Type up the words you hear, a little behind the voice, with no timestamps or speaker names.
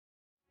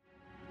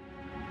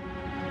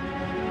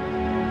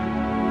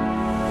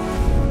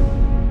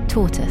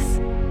Tortoise.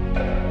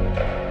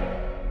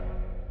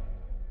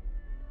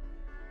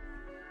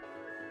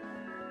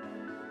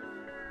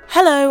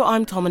 Hello,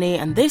 I'm Tomini,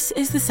 and this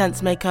is The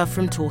Sensemaker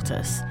from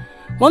Tortoise.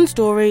 One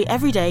story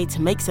every day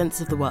to make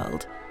sense of the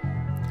world.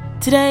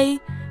 Today,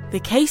 the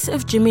case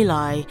of Jimmy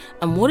Lai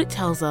and what it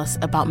tells us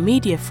about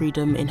media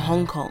freedom in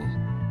Hong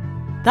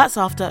Kong. That's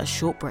after a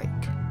short break.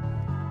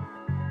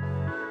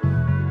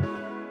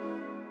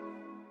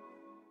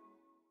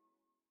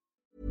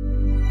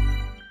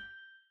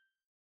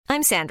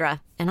 I'm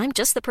Sandra, and I'm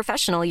just the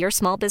professional your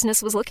small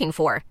business was looking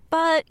for.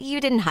 But you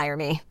didn't hire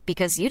me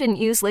because you didn't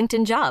use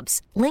LinkedIn Jobs.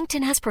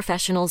 LinkedIn has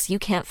professionals you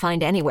can't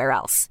find anywhere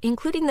else,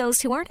 including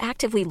those who aren't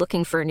actively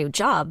looking for a new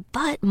job,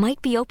 but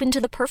might be open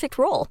to the perfect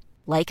role,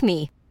 like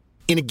me.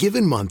 In a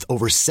given month,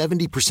 over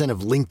 70%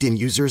 of LinkedIn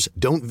users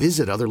don't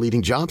visit other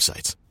leading job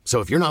sites. So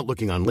if you're not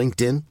looking on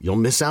LinkedIn, you'll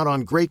miss out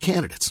on great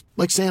candidates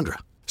like Sandra.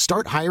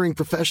 Start hiring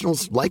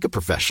professionals like a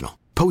professional.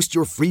 Post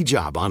your free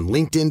job on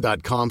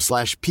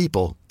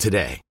linkedin.com/people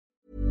today.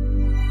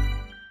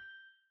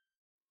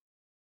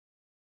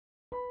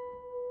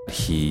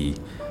 He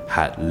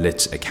had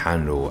lit a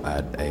candle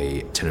at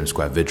a Tiananmen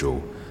Square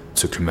vigil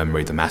to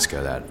commemorate the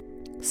massacre that.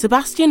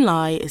 Sebastian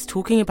Lai is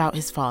talking about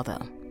his father.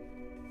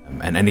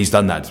 And he's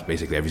done that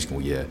basically every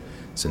single year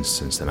since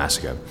the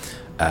massacre.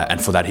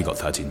 And for that, he got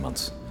 13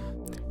 months.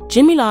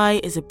 Jimmy Lai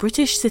is a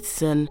British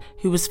citizen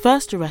who was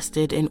first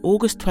arrested in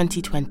August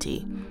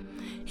 2020.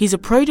 He's a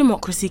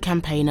pro-democracy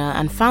campaigner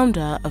and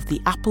founder of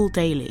the Apple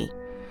Daily.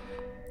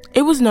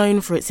 It was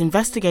known for its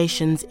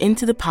investigations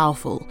into the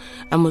powerful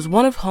and was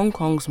one of Hong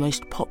Kong's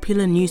most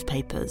popular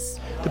newspapers.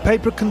 The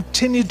paper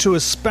continued to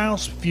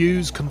espouse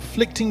views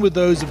conflicting with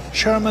those of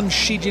Chairman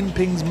Xi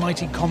Jinping's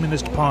mighty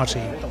Communist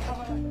Party.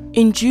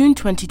 In June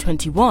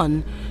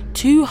 2021,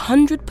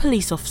 200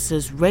 police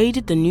officers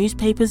raided the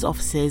newspaper's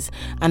offices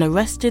and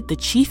arrested the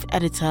chief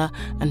editor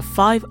and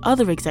 5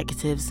 other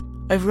executives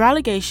over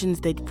allegations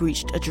they'd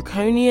breached a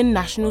draconian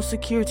national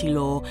security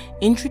law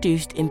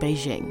introduced in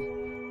Beijing.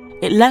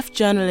 It left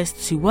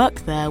journalists who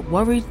work there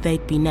worried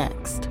they'd be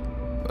next.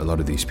 A lot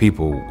of these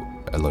people,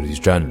 a lot of these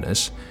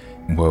journalists,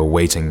 were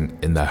waiting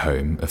in their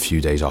home a few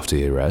days after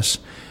the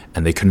arrest,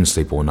 and they couldn't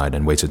sleep all night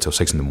and waited till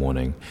 6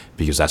 a.m,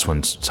 because that's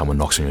when someone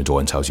knocks on your door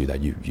and tells you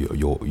that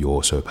you're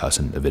also a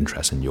person of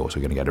interest and you're also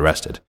going to get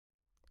arrested.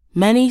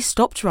 Many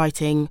stopped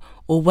writing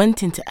or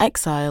went into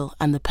exile,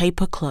 and the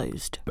paper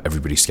closed.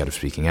 Everybody's scared of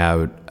speaking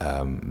out.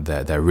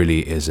 There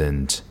really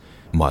isn't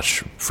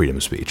much freedom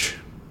of speech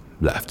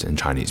left in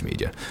Chinese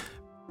media.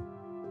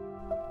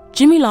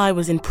 Jimmy Lai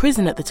was in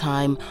prison at the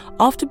time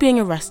after being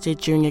arrested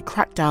during a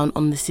crackdown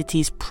on the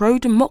city's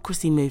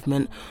pro-democracy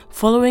movement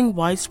following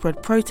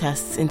widespread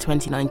protests in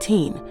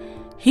 2019.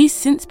 He's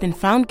since been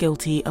found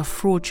guilty of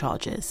fraud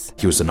charges.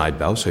 He was denied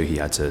bail, so he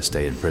had to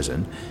stay in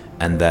prison.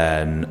 And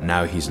then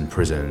now he's in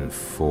prison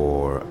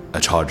for a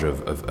charge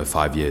of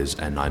 5 years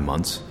and 9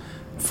 months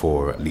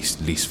for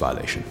lease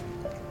violation.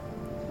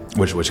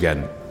 Which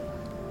again,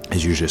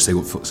 is usually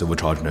a civil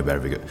charge.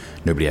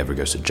 Nobody ever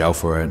goes to jail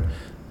for it.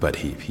 But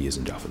he is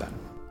in jail for that.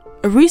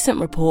 A recent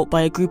report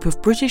by a group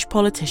of British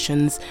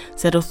politicians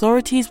said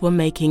authorities were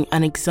making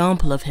an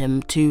example of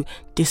him to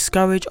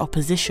discourage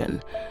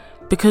opposition.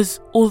 Because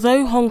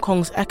although Hong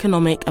Kong's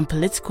economic and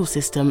political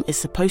system is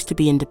supposed to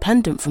be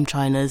independent from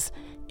China's,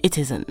 it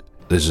isn't.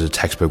 This is a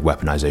textbook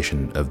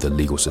weaponization of the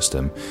legal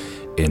system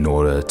in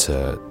order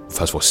to,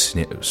 first of all,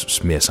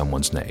 smear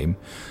someone's name,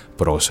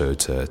 but also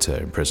to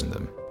imprison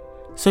them.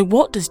 So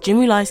what does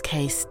Jimmy Lai's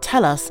case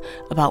tell us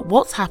about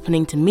what's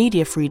happening to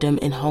media freedom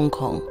in Hong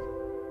Kong?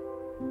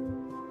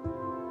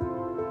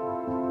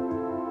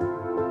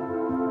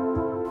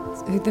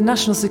 So the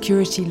national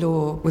security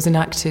law was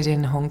enacted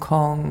in Hong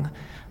Kong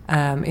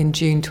in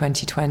June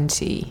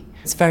 2020.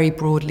 It's very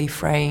broadly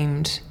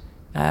framed.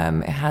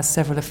 It has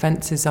several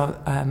offences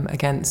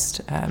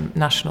against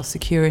national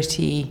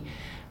security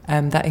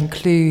that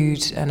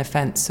include an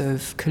offence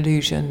of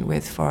collusion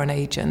with foreign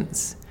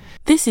agents.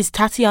 This is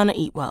Tatiana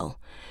Eatwell.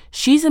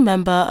 She's a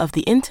member of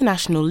the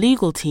international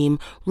legal team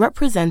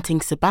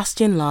representing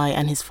Sebastian Lai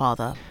and his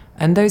father.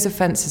 And those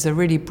offences are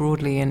really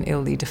broadly and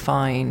illy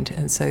defined.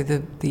 And so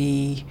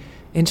the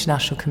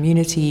international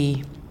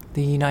community,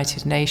 the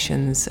United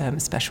Nations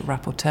special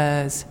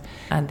rapporteurs,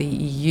 and the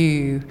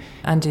EU,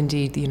 and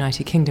indeed the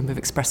United Kingdom have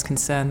expressed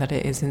concern that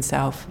it is in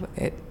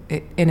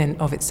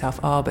and of itself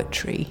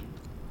arbitrary.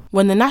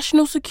 When the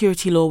national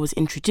security law was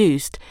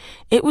introduced,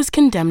 it was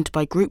condemned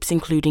by groups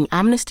including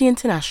Amnesty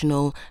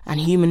International and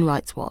Human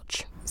Rights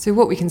Watch. So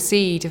what we can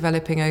see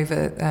developing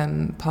over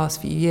the past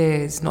few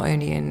years, not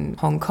only in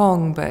Hong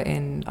Kong but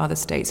in other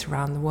states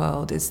around the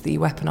world, is the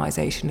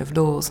weaponisation of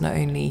laws, not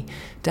only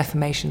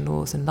defamation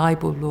laws and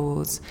libel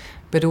laws,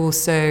 but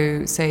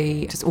also,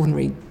 say, just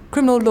ordinary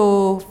criminal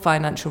law,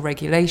 financial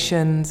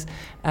regulations,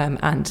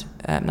 and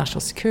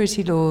national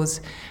security laws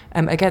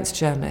against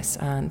journalists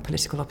and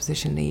political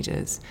opposition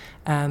leaders,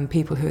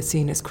 people who are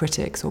seen as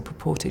critics or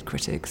purported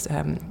critics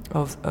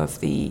of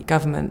the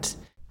government.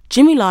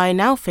 Jimmy Lai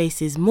now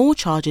faces more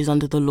charges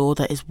under the law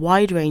that is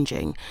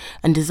wide-ranging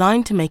and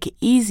designed to make it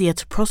easier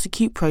to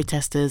prosecute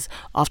protesters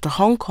after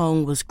Hong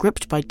Kong was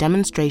gripped by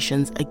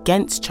demonstrations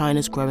against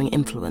China's growing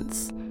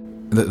influence.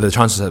 The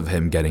chances of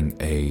him getting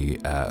a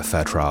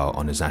fair trial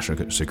on his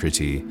national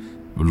security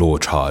law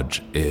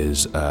charge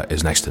is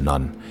next to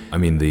none. I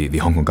mean, the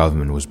Hong Kong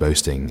government was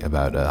boasting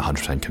about a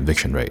 100%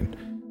 conviction rate.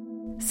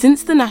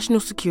 Since the national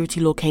security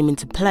law came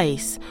into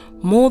place,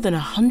 more than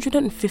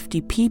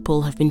 150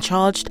 people have been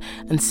charged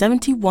and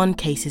 71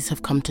 cases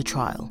have come to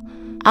trial.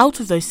 Out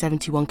of those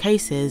 71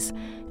 cases,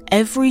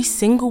 every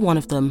single one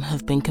of them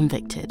have been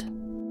convicted.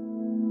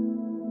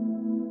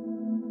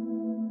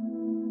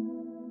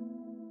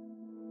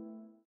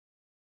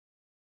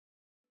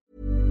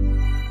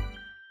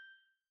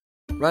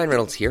 Ryan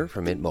Reynolds here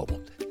from Mint Mobile.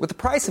 With the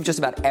price of just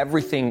about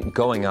everything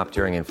going up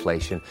during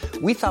inflation,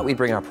 we thought we'd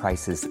bring our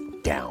prices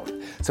down.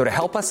 So to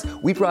help us,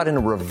 we brought in a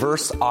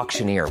reverse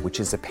auctioneer,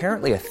 which is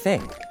apparently a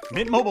thing.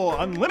 Mint Mobile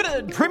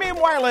Unlimited Premium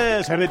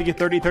Wireless. How to get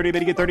 30, 30, bit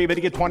to get 30, bit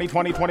to get 20,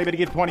 20, 20, bit to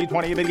get 20,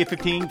 20, bit to get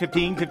 15,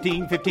 15,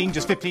 15, 15,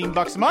 just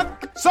 $15 a month?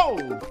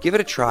 Sold! Give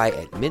it a try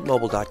at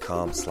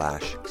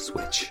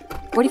mintmobile.com/switch.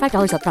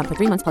 $45 up front for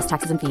 3 months plus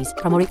taxes and fees.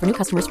 Promo rate for new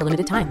customers for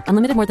limited time.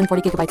 Unlimited more than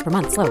 40 gigabytes per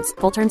month. Slows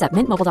full terms at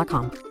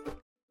mintmobile.com.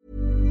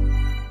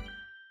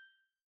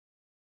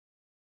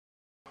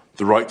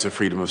 The right to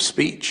freedom of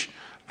speech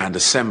and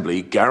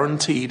assembly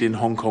guaranteed in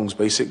Hong Kong's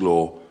basic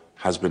law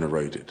has been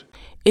eroded.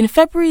 In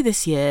February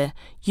this year,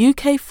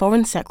 UK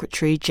Foreign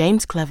Secretary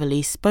James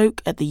Cleverly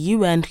spoke at the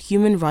UN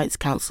Human Rights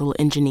Council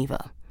in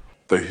Geneva.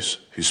 Those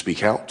who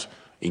speak out,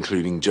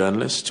 including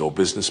journalists or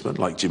businessmen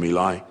like Jimmy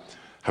Lai,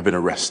 have been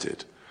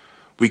arrested.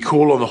 We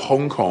call on the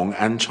Hong Kong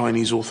and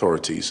Chinese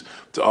authorities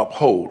to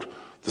uphold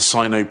the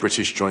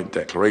Sino-British Joint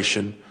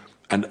Declaration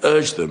and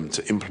urge them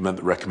to implement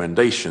the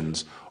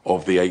recommendations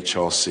of the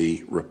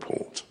HRC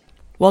report.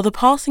 While the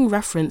passing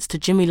reference to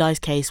Jimmy Lai's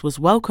case was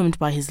welcomed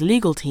by his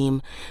legal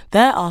team,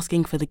 they're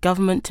asking for the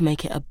government to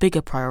make it a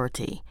bigger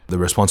priority. The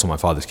response on my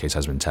father's case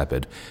has been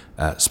tepid,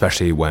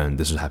 especially when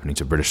this is happening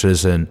to a British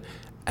citizen,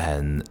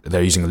 and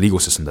they're using the legal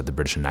system that the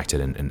British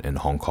enacted in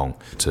Hong Kong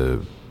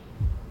to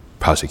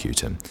prosecute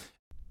him.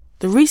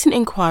 The recent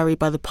inquiry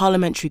by the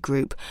parliamentary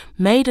group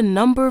made a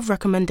number of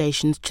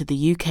recommendations to the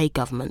UK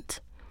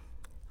government.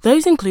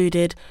 Those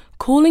included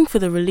calling for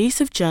the release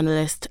of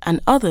journalists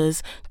and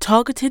others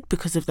targeted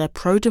because of their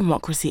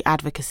pro-democracy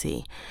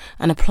advocacy,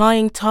 and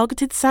applying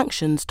targeted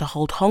sanctions to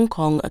hold Hong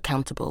Kong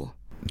accountable.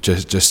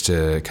 Just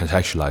to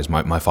contextualize,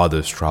 my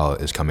father's trial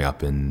is coming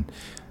up in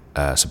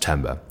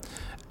September,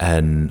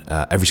 and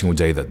every single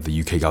day that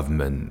the UK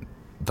government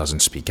doesn't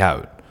speak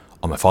out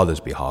on my father's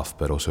behalf,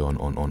 but also on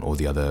all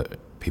the other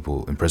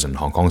people in prison on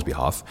Hong Kong's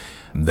behalf,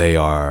 they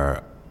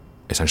are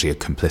essentially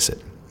complicit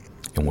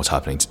in what's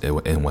happening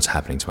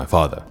to my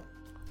father.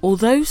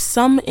 Although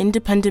some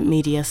independent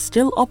media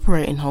still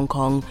operate in Hong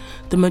Kong,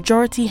 the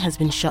majority has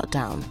been shut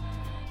down,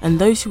 and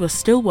those who are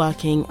still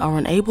working are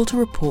unable to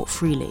report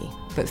freely.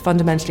 But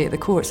fundamentally at the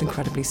core it's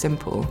incredibly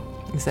simple,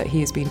 is that he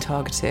has been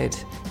targeted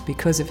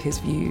because of his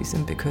views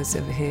and because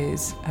of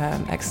his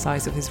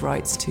exercise of his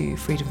rights to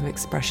freedom of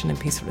expression and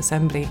peaceful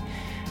assembly,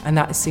 and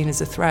that is seen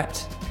as a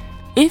threat.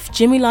 If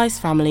Jimmy Lai's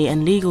family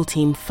and legal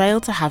team fail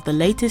to have the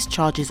latest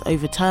charges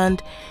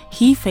overturned,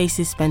 he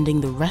faces spending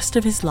the rest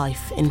of his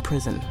life in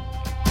prison.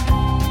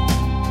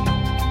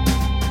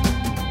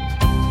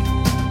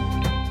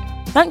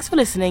 Thanks for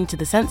listening to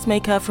The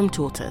Sensemaker from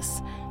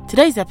Tortoise.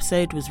 Today's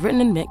episode was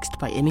written and mixed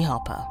by Imi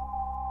Harper.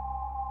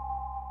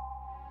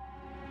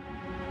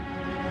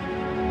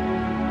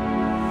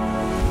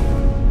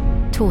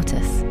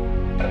 Tortoise.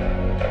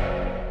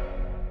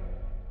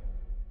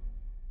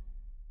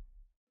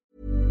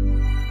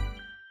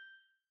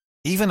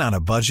 Even on a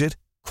budget,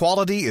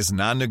 quality is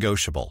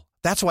non-negotiable.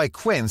 That's why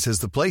Quince is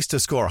the place to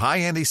score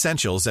high-end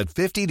essentials at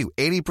 50 to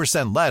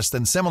 80% less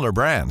than similar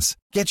brands.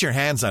 Get your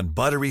hands on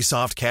buttery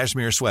soft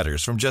cashmere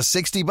sweaters from just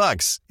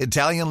 $60,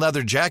 Italian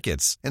leather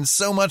jackets, and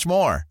so much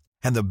more.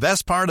 And the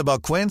best part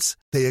about Quince,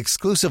 they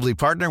exclusively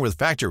partner with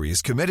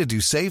factories committed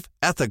to safe,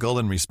 ethical,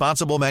 and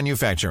responsible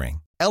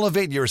manufacturing.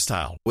 Elevate your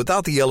style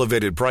without the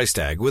elevated price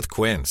tag with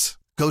Quince.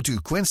 Go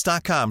to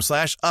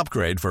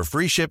quince.com/upgrade for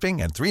free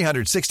shipping and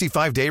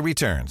 365-day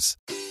returns.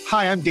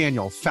 Hi, I'm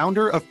Daniel,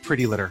 founder of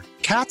Pretty Litter.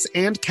 Cats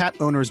and cat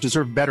owners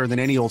deserve better than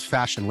any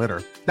old-fashioned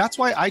litter. That's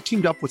why I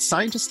teamed up with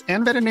scientists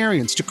and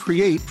veterinarians to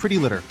create Pretty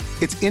Litter.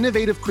 Its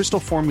innovative crystal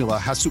formula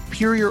has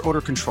superior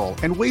odor control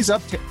and weighs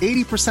up to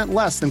 80%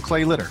 less than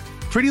clay litter.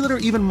 Pretty Litter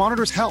even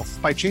monitors health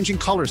by changing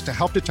colors to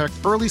help detect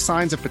early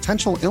signs of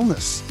potential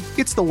illness.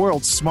 It's the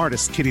world's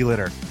smartest kitty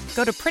litter.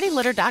 Go to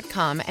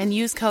prettylitter.com and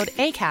use code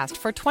ACAST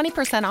for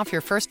 20% off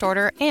your first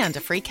order and a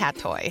free cat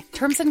toy.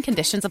 Terms and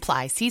conditions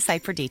apply. See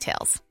site for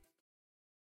details.